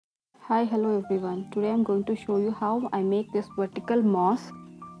Hi, hello everyone. Today I'm going to show you how I make this vertical moss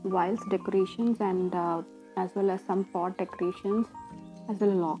vials decorations and as well as some pot decorations as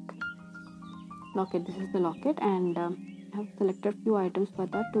well as locket. This is the locket and I have selected few items for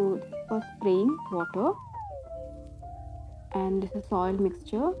that. This is for spraying water, and this is soil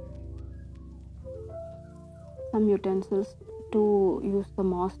mixture, some utensils to use the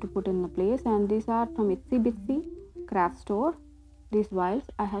moss to put in the place, and these are from Itsy Bitsy craft store. These vials,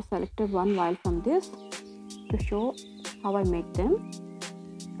 I have selected one vial from this to show how I make them.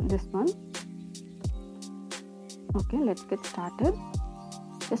 This one. Okay, let's get started.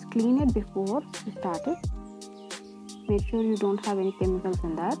 Just clean it before you start it. Make sure you don't have any chemicals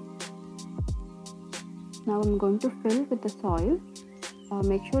in that. Now I'm going to fill with the soil.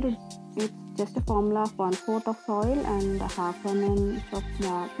 Make sure it's just a formula of 1/4 of soil and half an inch of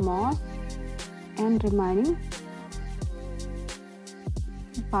moss, and remaining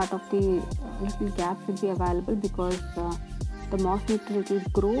part of the little gap should be available because the moss needs to little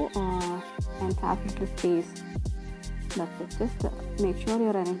grow and have little space. That's it. Just make sure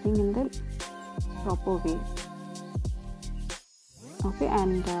you're arranging in the proper way. Okay,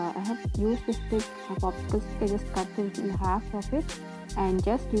 and I have used this stick, a popsicle stick. I just cut it in half of it and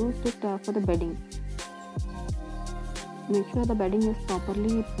just used it for the bedding. Make sure the bedding is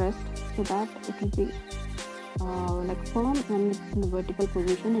properly pressed so that it will be like firm, and it's in the vertical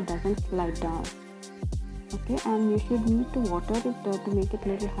position, it doesn't slide down. Okay, and you should need to water it to make it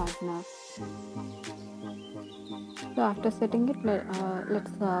little hard enough. So after setting it,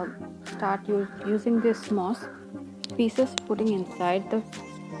 let's start using this moss pieces, putting inside the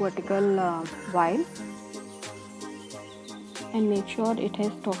vertical vial, and make sure it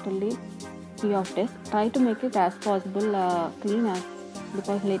is totally free of dust. Try to make it as possible clean, as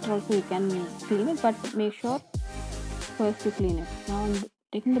because later also you can clean it, but make sure first you clean it. Now I'm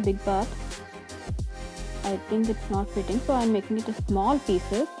taking the big bath. I think it's not fitting, so I'm making it a small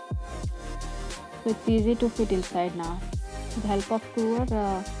pieces so it's easy to fit inside. Now with the help of screwer,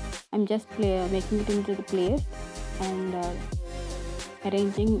 I'm just making it into the place and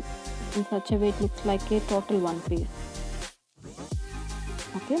arranging in such a way it looks like a total one piece.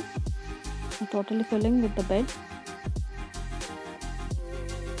 Okay, I'm totally filling with the bed.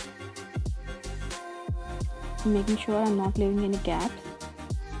 I'm making sure I'm not leaving any gaps.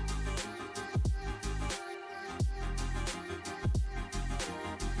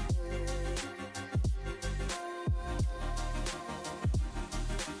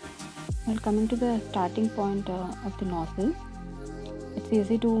 While coming to the starting point of the nozzle, it's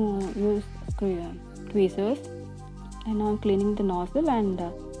easy to use tweezers. And now I'm cleaning the nozzle, and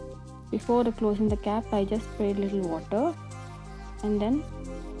before closing the cap I just sprayed little water and then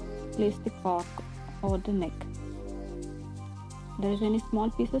place the cork over the neck. If there is any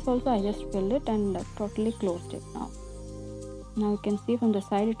small pieces also, I just filled it and totally closed it. Now you can see from the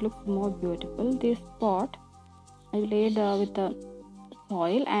side it looks more beautiful. This pot I laid with the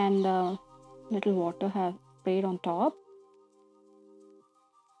soil and little water have sprayed on top.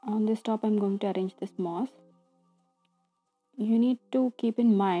 On this top I'm going to arrange this moss. You need to keep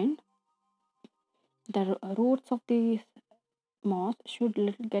in mind the roots of the moss should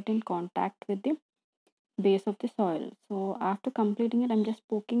little get in contact with the base of the soil. So after completing it, I'm just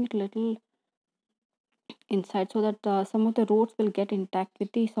poking it little inside so that some of the roots will get intact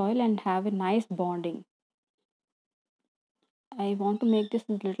with the soil and have a nice bonding. I want to make this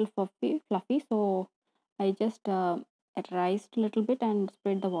a little fluffy, so I just raised a little bit and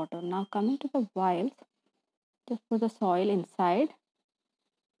spread the water. Now coming to the vials, just put the soil inside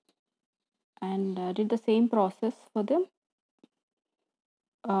and did the same process for the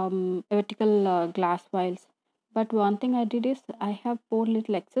vertical glass vials. But one thing I did is I have poured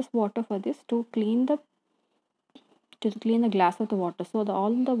little excess water for this to clean the glass of the water. So with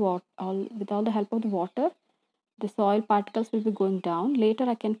all the help of the water, the soil particles will be going down. Later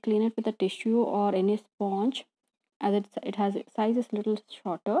I can clean it with a tissue or any sponge, as it has size is little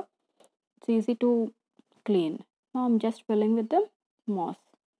shorter. It's easy to clean. Now I'm just filling with the moss.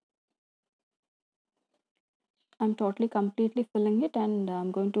 I'm totally completely filling it, and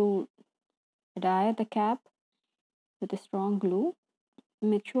I'm going to adhere the cap with a strong glue.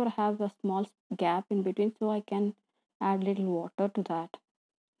 Make sure I have a small gap in between so I can add little water to that.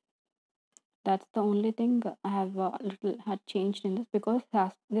 That's the only thing I have little had changed in this, because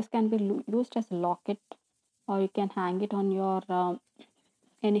this can be used as a locket, or you can hang it on your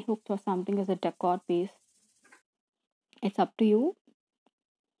any hooks or something as a decor piece. It's up to you.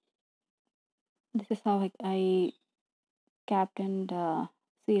 This is how I capped and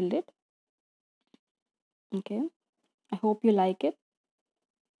sealed it. Okay, I hope you like it.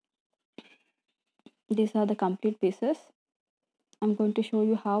 These are the complete pieces. I'm going to show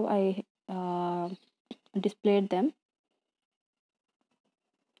you how I displayed them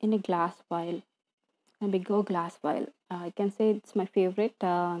in a glass vial, a bigger glass vial. I can say it's my favorite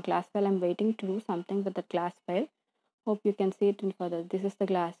glass vial. I'm waiting to do something with the glass vial. Hope you can see it in further. This is the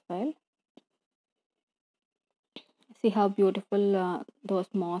glass vial. See how beautiful those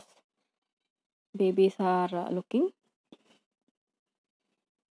moss babies are looking.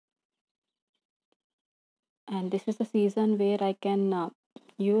 And this is the season where I can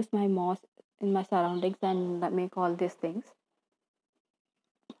use my moss in my surroundings and make all these things.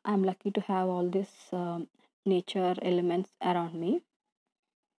 I'm lucky to have all these nature elements around me.